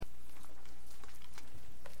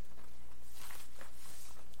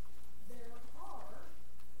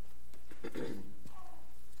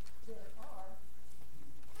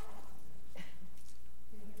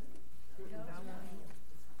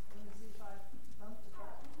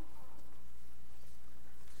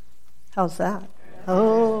How's that?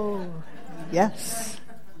 Oh, yes.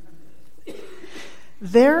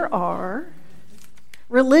 There are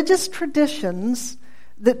religious traditions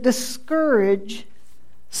that discourage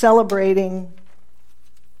celebrating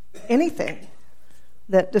anything,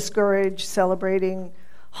 that discourage celebrating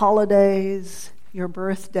holidays, your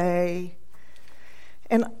birthday.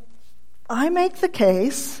 And I make the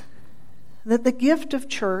case that the gift of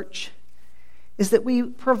church is that we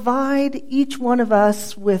provide each one of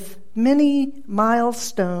us with many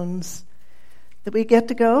milestones that we get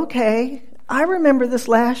to go, okay, I remember this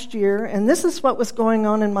last year, and this is what was going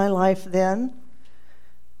on in my life then.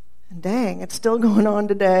 And dang, it's still going on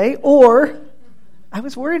today. Or, I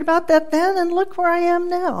was worried about that then, and look where I am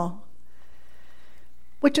now.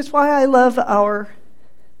 Which is why I love our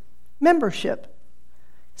membership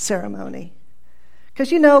ceremony.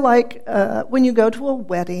 Because when you go to a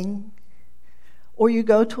wedding, or you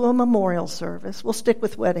go to a memorial service, we'll stick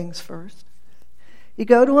with weddings first. You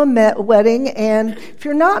go to a wedding, and if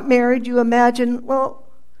you're not married, you imagine, well,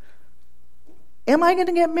 am I going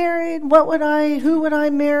to get married? Who would I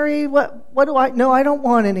marry? No, I don't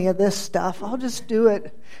want any of this stuff. I'll just do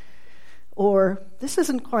it. Or, this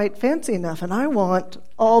isn't quite fancy enough, and I want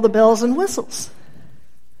all the bells and whistles.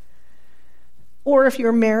 Or if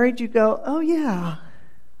you're married, you go, oh yeah,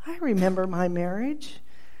 I remember my marriage.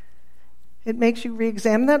 It makes you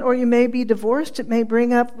re-examine that. Or you may be divorced. It may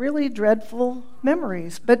bring up really dreadful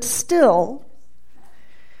memories. But still,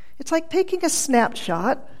 it's like taking a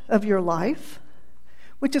snapshot of your life,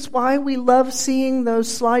 which is why we love seeing those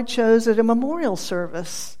slideshows at a memorial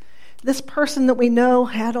service. This person that we know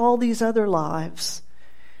had all these other lives.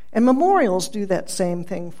 And memorials do that same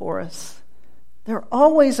thing for us. They're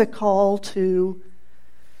always a call to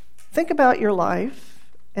think about your life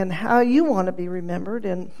and how you want to be remembered.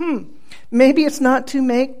 And maybe it's not too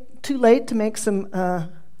late to make some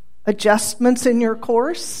adjustments in your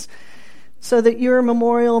course so that your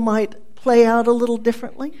memorial might play out a little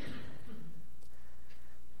differently.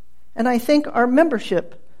 And I think our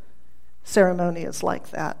membership ceremony is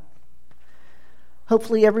like that.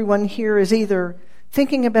 Hopefully everyone here is either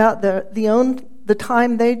thinking about the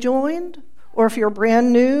time they joined, or if you're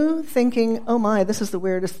brand new, thinking, oh my, this is the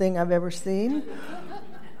weirdest thing I've ever seen.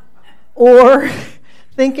 Or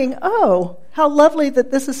thinking, oh, how lovely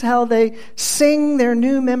that this is how they sing their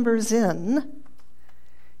new members in.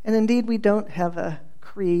 And indeed, we don't have a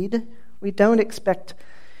creed. We don't expect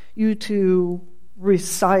you to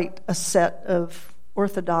recite a set of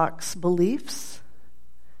orthodox beliefs.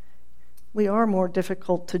 We are more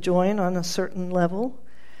difficult to join on a certain level.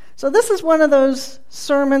 So this is one of those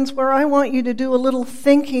sermons where I want you to do a little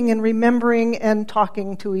thinking and remembering and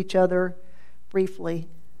talking to each other briefly.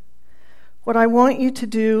 What I want you to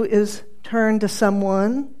do is turn to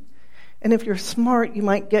someone, and if you're smart, you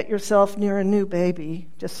might get yourself near a new baby,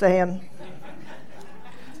 just saying.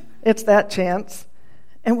 It's that chance.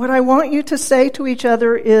 And what I want you to say to each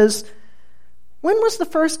other is, when was the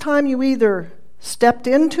first time you either stepped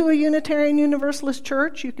into a Unitarian Universalist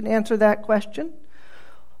church? You can answer that question.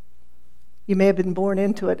 You may have been born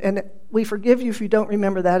into it, and we forgive you if you don't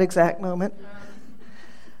remember that exact moment.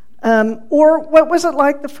 Or what was it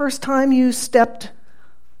like the first time you stepped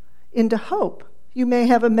into hope? You may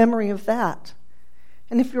have a memory of that.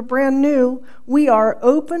 And if you're brand new, we are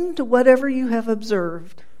open to whatever you have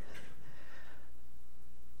observed.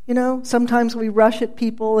 Sometimes we rush at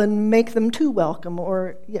people and make them too welcome,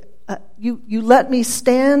 or you let me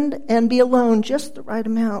stand and be alone just the right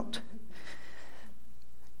amount.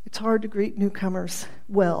 It's hard to greet newcomers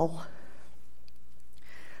well.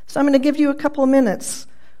 So I'm going to give you a couple of minutes.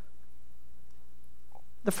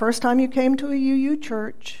 The first time you came to a UU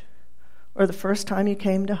church, or the first time you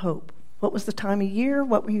came to Hope. What was the time of year?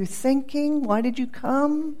 What were you thinking? Why did you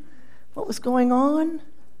come? What was going on?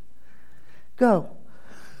 Go.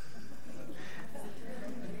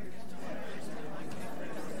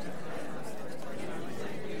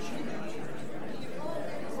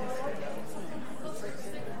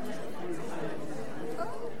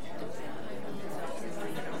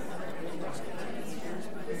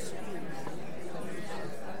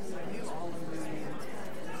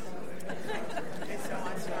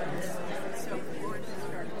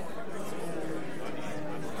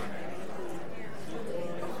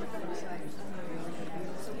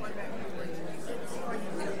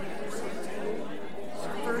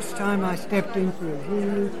 Time I stepped into a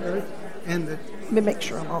new church, and Let me make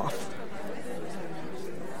sure I'm off.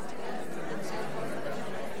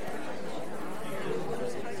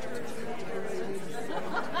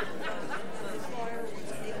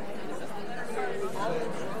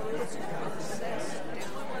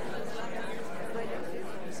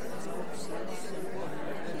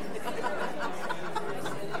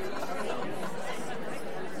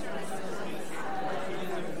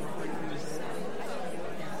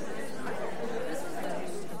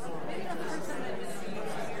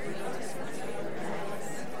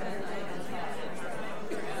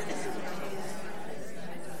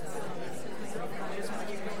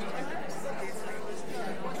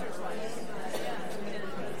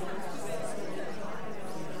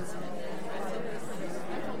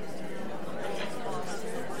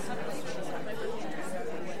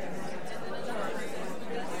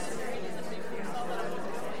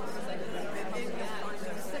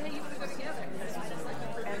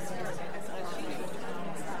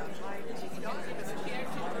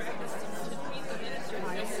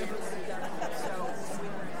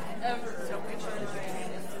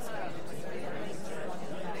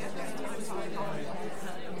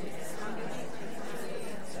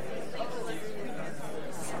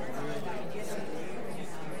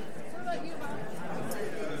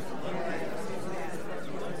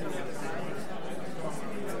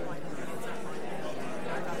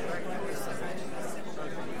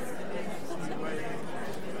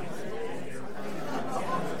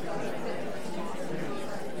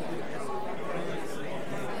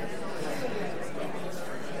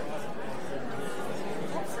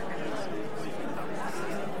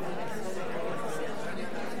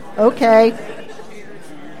 Okay.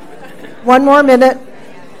 One more minute.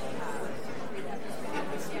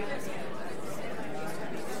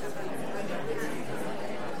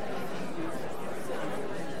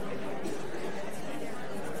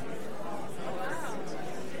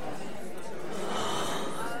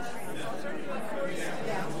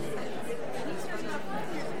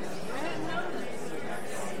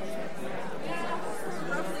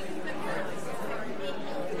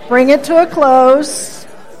 Bring it to a close.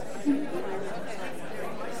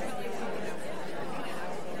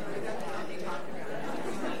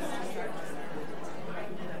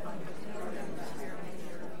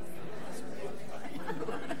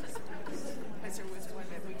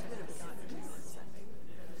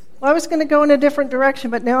 Well, I was going to go in a different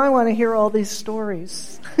direction, but now I want to hear all these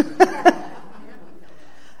stories.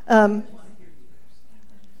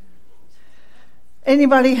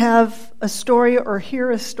 Anybody have a story or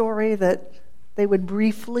hear a story that they would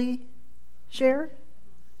briefly share?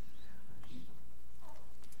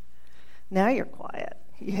 Now you're quiet.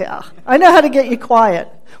 Yeah, I know how to get you quiet.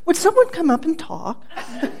 Would someone come up and talk?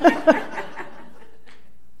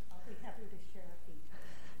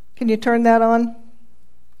 Can you turn that on?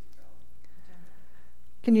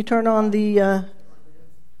 Can you turn on the...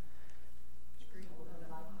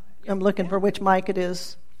 I'm looking for which mic it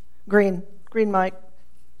is. Green mic.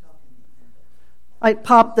 I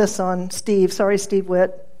popped this on Steve. Sorry, Steve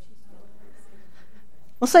Witt.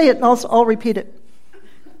 We'll say it and I'll repeat it.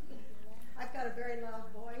 I've got a very loud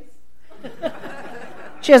voice.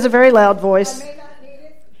 She has a very loud voice. I may not need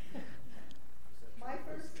it. My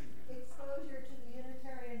first exposure to the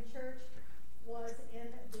Unitarian Church was in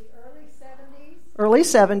the early 70s. Early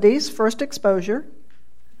 70s, first exposure.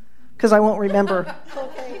 Because I won't remember.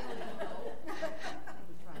 Okay.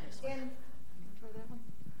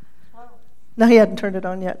 No, he hadn't turned it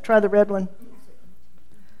on yet. Try the red one.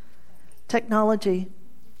 Technology.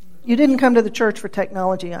 You didn't come to the church for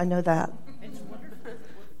technology. I know that.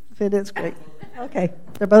 It is great. Okay.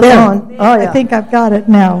 They're both There. on. Oh, yeah. I think I've got it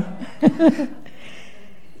now. In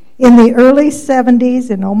the early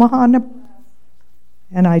 70s in Omaha,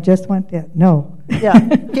 and I just went there. No.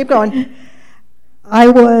 Yeah, keep going. I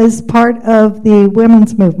was part of the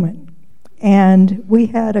women's movement, and we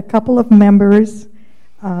had a couple of members,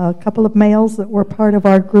 a couple of males that were part of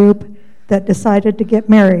our group that decided to get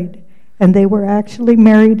married, and they were actually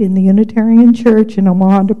married in the Unitarian Church in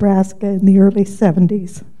Omaha, Nebraska in the early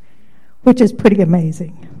 70s, which is pretty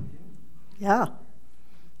amazing. Yeah.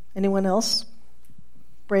 Anyone else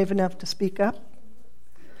brave enough to speak up?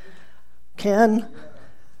 Ken?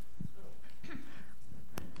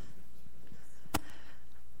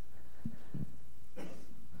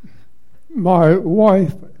 My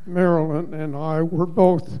wife, Marilyn, and I were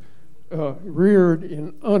both reared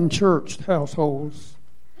in unchurched households.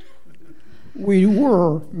 We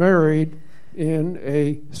were married in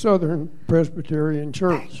a Southern Presbyterian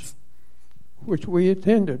church, which we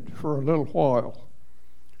attended for a little while.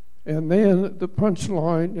 And then the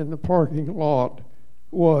punchline in the parking lot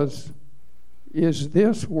was, "Is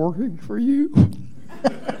this working for you?"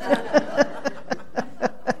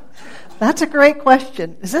 That's a great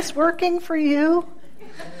question. Is this working for you?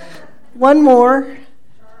 One more.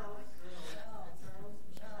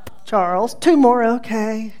 Charles. Two more,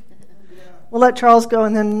 okay. We'll let Charles go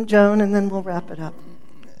and then Joan, and then we'll wrap it up.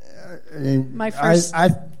 My first.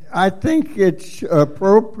 I think it's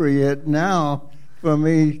appropriate now for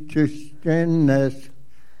me to stand as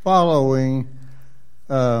following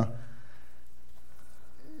Ken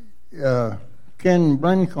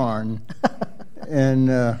Blencarn.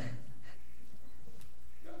 And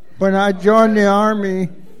when I joined the Army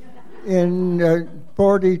in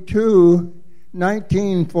 1942,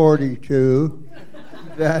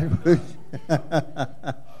 that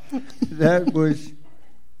was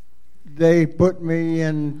they put me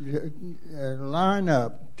in a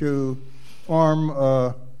lineup to form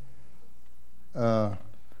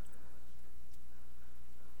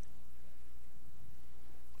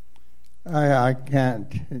I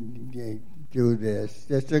can't do this.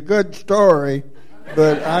 It's a good story,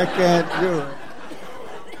 but I can't do it.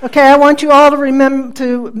 Okay, I want you all to remember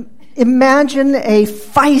to imagine a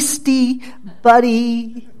feisty,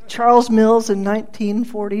 buddy Charles Mills in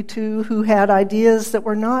 1942 who had ideas that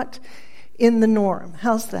were not in the norm.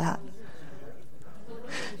 How's that?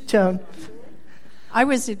 Joan? I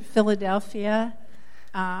was in Philadelphia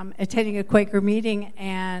attending a Quaker meeting,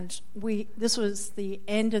 and this was the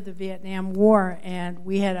end of the Vietnam War, and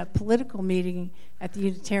we had a political meeting at the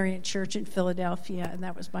Unitarian Church in Philadelphia, and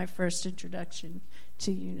that was my first introduction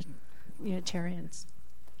to Unitarians.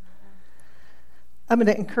 I'm going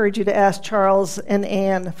to encourage you to ask Charles and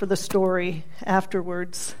Ann for the story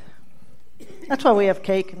afterwards. That's why we have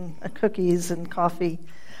cake and cookies and coffee.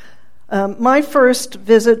 My first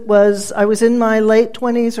visit I was in my late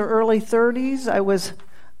 20s or early 30s. I was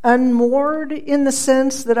unmoored in the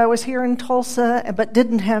sense that I was here in Tulsa but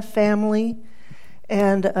didn't have family,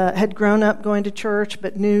 and had grown up going to church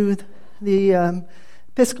but knew the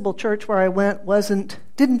Episcopal church where I went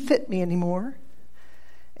didn't fit me anymore.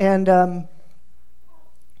 And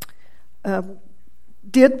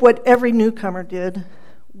did what every newcomer did,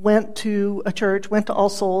 went to a church, went to All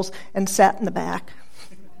Souls, and sat in the back.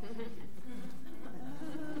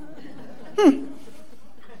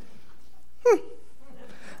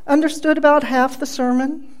 Understood about half the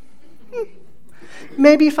sermon.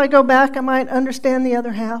 Maybe if I go back, I might understand the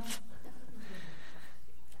other half.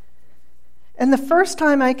 And the first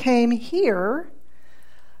time I came here,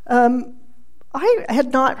 I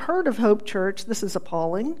had not heard of Hope Church. This is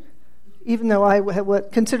appalling, even though I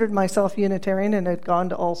considered myself Unitarian and had gone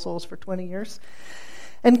to All Souls for 20 years.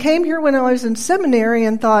 And came here when I was in seminary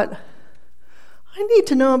and thought, I need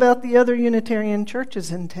to know about the other Unitarian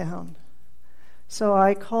churches in town. So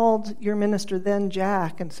I called your minister then,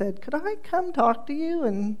 Jack, and said, could I come talk to you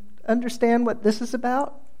and understand what this is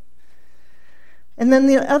about? And then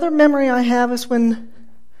the other memory I have is when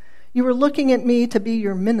you were looking at me to be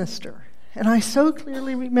your minister. And I so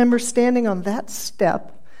clearly remember standing on that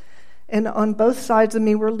step, and on both sides of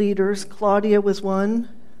me were leaders. Claudia was one,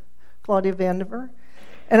 Claudia Vandiver.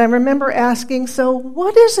 And I remember asking, so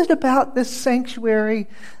what is it about this sanctuary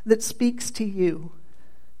that speaks to you?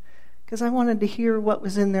 Because I wanted to hear what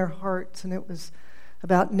was in their hearts, and it was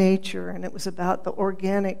about nature, and it was about the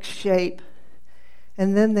organic shape.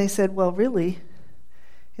 And then they said, well, really,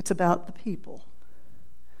 it's about the people.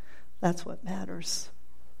 That's what matters.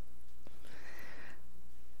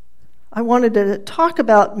 I wanted to talk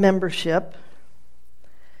about membership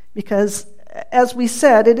because, as we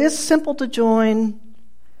said, it is simple to join,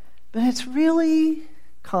 but it's really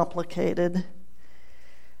complicated.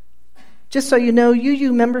 Just so you know,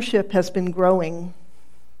 UU membership has been growing,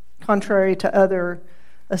 contrary to other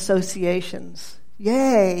associations.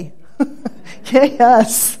 Yay! Yay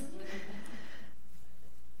us!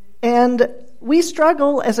 And we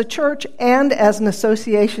struggle as a church and as an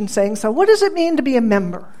association saying, so what does it mean to be a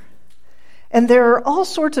member? And there are all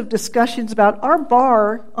sorts of discussions about our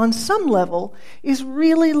bar, on some level, is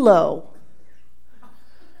really low.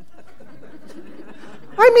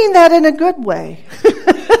 I mean that in a good way.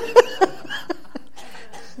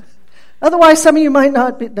 Otherwise, some of you might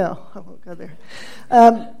not be... No, I won't go there.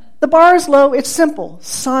 The bar is low. It's simple.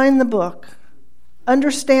 Sign the book.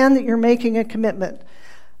 Understand that you're making a commitment.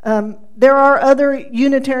 There are other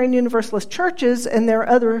Unitarian Universalist churches, and there are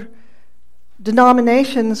other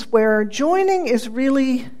denominations where joining is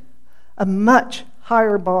really a much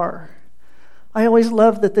higher bar. I always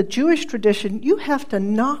love that the Jewish tradition, you have to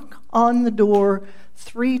knock on the door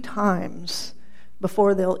 3 times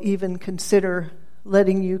before they'll even consider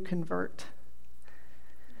letting you convert.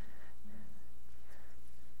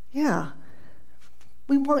 Yeah.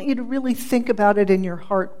 We want you to really think about it in your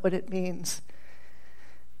heart, what it means.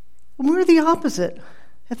 And we're the opposite.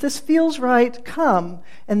 If this feels right, come,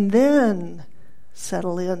 and then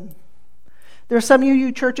settle in. There are some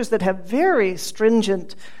UU churches that have very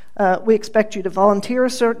stringent, we expect you to volunteer a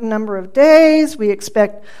certain number of days. We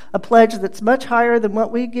expect a pledge that's much higher than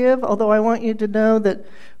what we give, although I want you to know that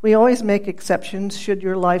we always make exceptions should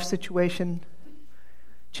your life situation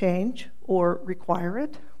change or require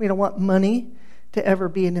it. We don't want money to ever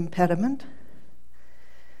be an impediment.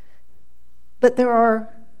 But there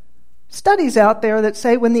are studies out there that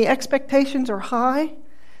say when the expectations are high,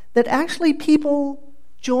 that actually people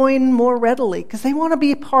join more readily because they want to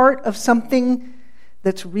be a part of something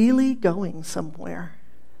that's really going somewhere,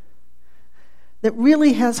 that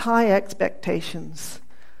really has high expectations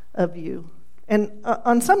of you. And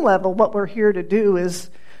on some level, what we're here to do is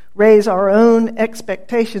raise our own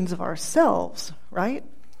expectations of ourselves, right?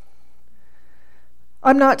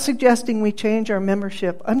 I'm not suggesting we change our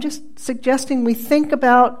membership. I'm just suggesting we think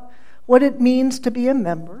about what it means to be a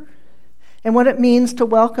member and what it means to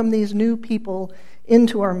welcome these new people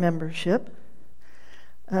into our membership.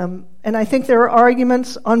 And I think there are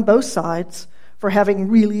arguments on both sides for having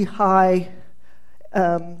really high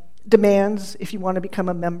demands if you want to become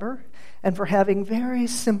a member, and for having very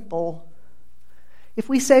simple. If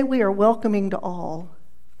we say we are welcoming to all,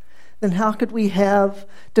 then how could we have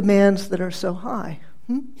demands that are so high?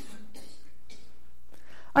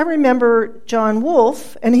 I remember John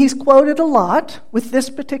Wolfe, and he's quoted a lot with this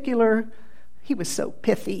particular, he was so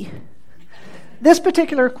pithy. this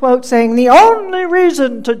particular quote saying, "The only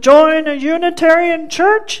reason to join a Unitarian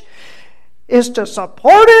church is to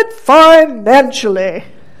support it financially."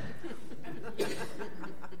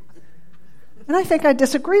 And I think I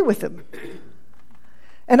disagree with him.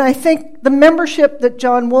 And I think the membership that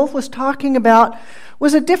John Wolfe was talking about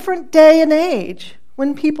was a different day and age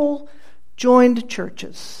when people joined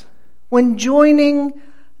churches. When joining,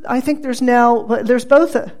 I think there's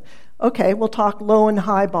both we'll talk low and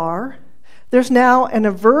high bar. There's now an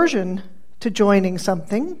aversion to joining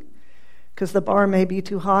something because the bar may be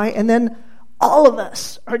too high. And then all of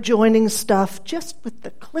us are joining stuff just with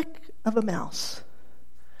the click of a mouse.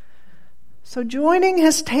 So joining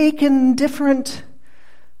has taken different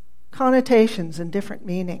connotations and different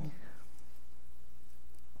meaning.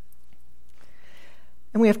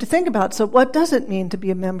 And we have to think about, so what does it mean to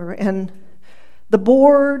be a member? And the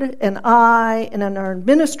board and I and our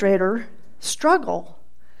administrator struggle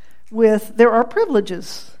with, there are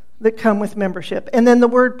privileges that come with membership. And then the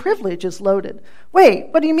word privilege is loaded. Wait,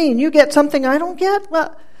 what do you mean? You get something I don't get?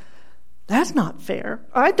 Well, that's not fair.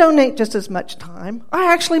 I donate just as much time.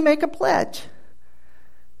 I actually make a pledge.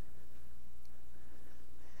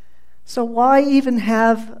 So why even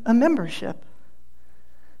have a membership?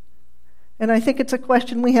 And I think it's a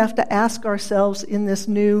question we have to ask ourselves in this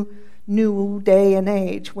new day and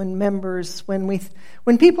age when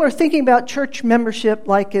people are thinking about church membership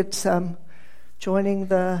like it's joining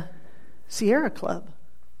the Sierra Club.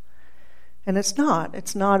 And it's not.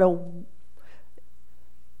 It's not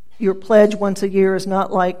your pledge once a year is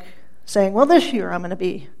not like saying, well, this year I'm going to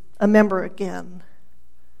be a member again.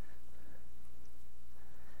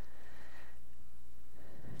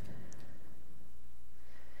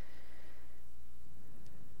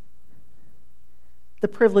 The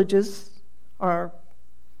privileges are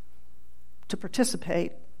to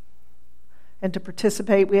participate. And to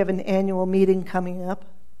participate, we have an annual meeting coming up.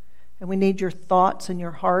 And we need your thoughts and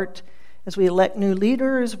your heart as we elect new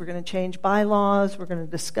leaders. We're going to change bylaws. We're going to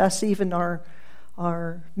discuss even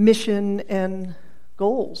our mission and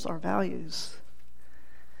goals, our values.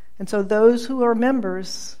 And so those who are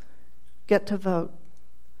members get to vote.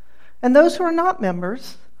 And those who are not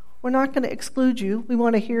members, we're not going to exclude you. We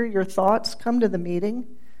want to hear your thoughts. Come to the meeting.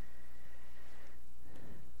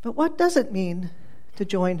 But what does it mean to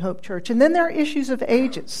join Hope Church? And then there are issues of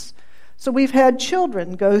ages. So we've had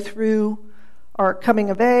children go through our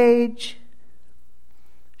coming of age.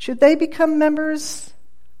 Should they become members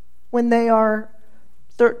when they are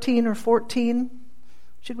 13 or 14?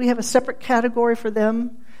 Should we have a separate category for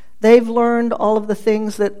them? They've learned all of the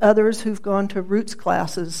things that others who've gone to Roots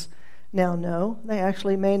classes now know. They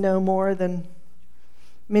actually may know more than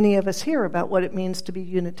many of us here about what it means to be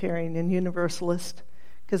Unitarian and Universalist,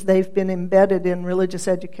 because they've been embedded in religious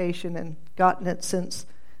education and gotten it since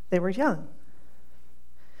they were young.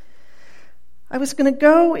 I was going to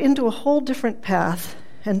go into a whole different path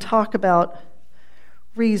and talk about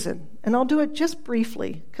reason, and I'll do it just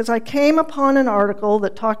briefly, because I came upon an article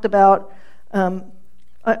that talked about,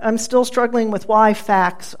 I'm still struggling with why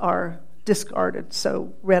facts are discarded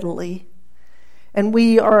so readily. And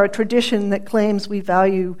we are a tradition that claims we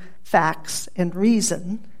value facts and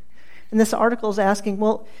reason. And this article is asking,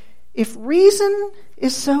 well, if reason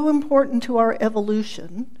is so important to our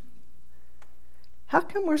evolution, how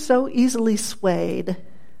come we're so easily swayed?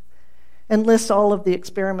 And lists all of the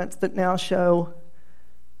experiments that now show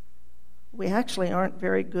we actually aren't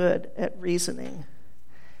very good at reasoning.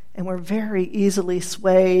 And we're very easily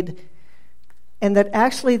swayed. And that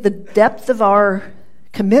actually the depth of our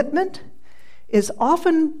commitment is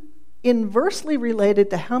often inversely related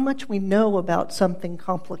to how much we know about something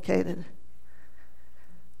complicated.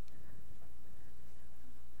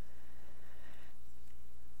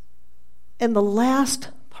 And the last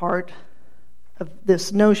part of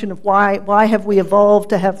this notion of why have we evolved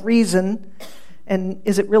to have reason, and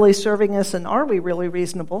is it really serving us, and are we really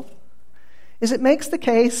reasonable, is it makes the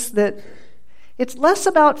case that it's less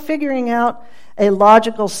about figuring out a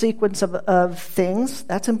logical sequence of things.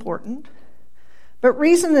 That's important. But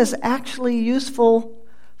reason is actually useful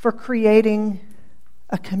for creating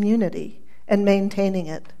a community and maintaining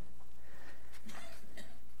it.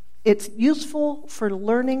 It's useful for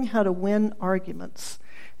learning how to win arguments.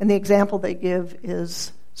 And the example they give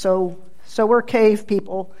is, so we're cave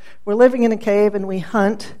people. We're living in a cave and we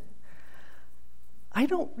hunt. I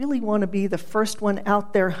don't really want to be the first one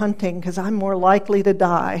out there hunting because I'm more likely to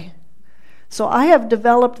die. So I have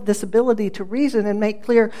developed this ability to reason and make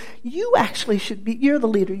clear, you actually should be, you're the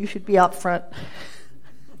leader, you should be out front.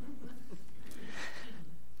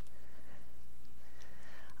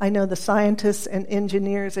 I know the scientists and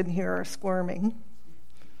engineers in here are squirming.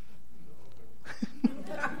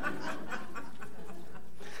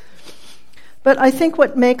 But I think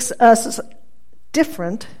what makes us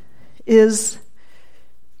different is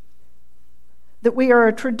that we are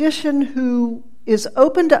a tradition who is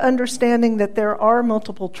open to understanding that there are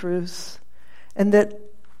multiple truths, and that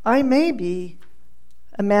I may be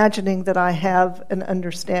imagining that I have an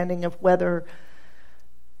understanding of whether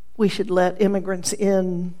we should let immigrants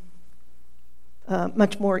in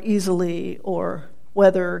much more easily, or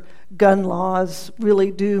whether gun laws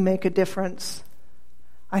really do make a difference.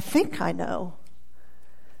 I think I know.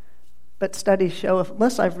 But studies show,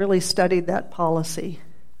 unless I've really studied that policy,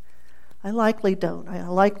 I likely don't. I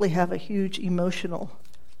likely have a huge emotional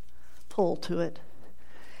pull to it.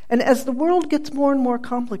 And as the world gets more and more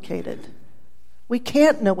complicated, we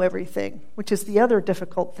can't know everything, which is the other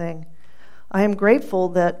difficult thing. I am grateful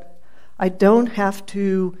that I don't have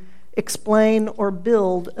to explain or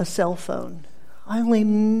build a cell phone. I only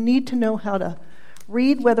need to know how to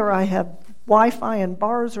read whether I have Wi-Fi in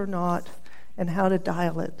bars or not, and how to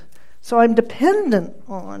dial it. So I'm dependent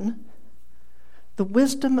on the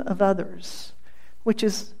wisdom of others, which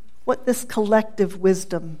is what this collective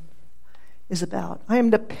wisdom is about. I am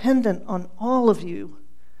dependent on all of you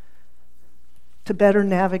to better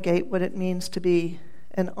navigate what it means to be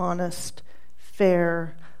an honest,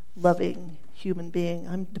 fair, loving human being.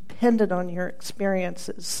 I'm dependent on your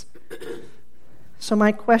experiences. So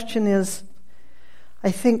my question is, I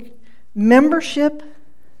think membership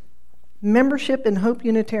in Hope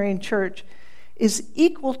Unitarian Church is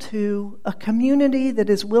equal to a community that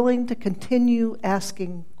is willing to continue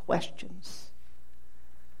asking questions.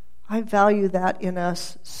 I value that in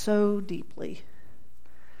us so deeply,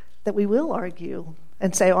 that we will argue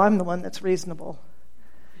and say, oh, I'm the one that's reasonable.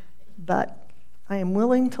 But I am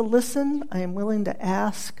willing to listen, I am willing to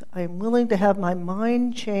ask, I am willing to have my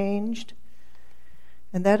mind changed,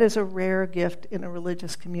 and that is a rare gift in a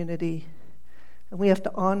religious community. And we have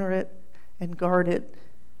to honor it and guard it.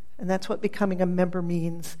 And that's what becoming a member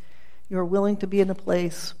means. You're willing to be in a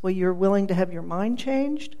place where you're willing to have your mind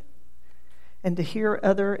changed and to hear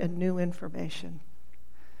other and new information.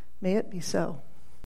 May it be so.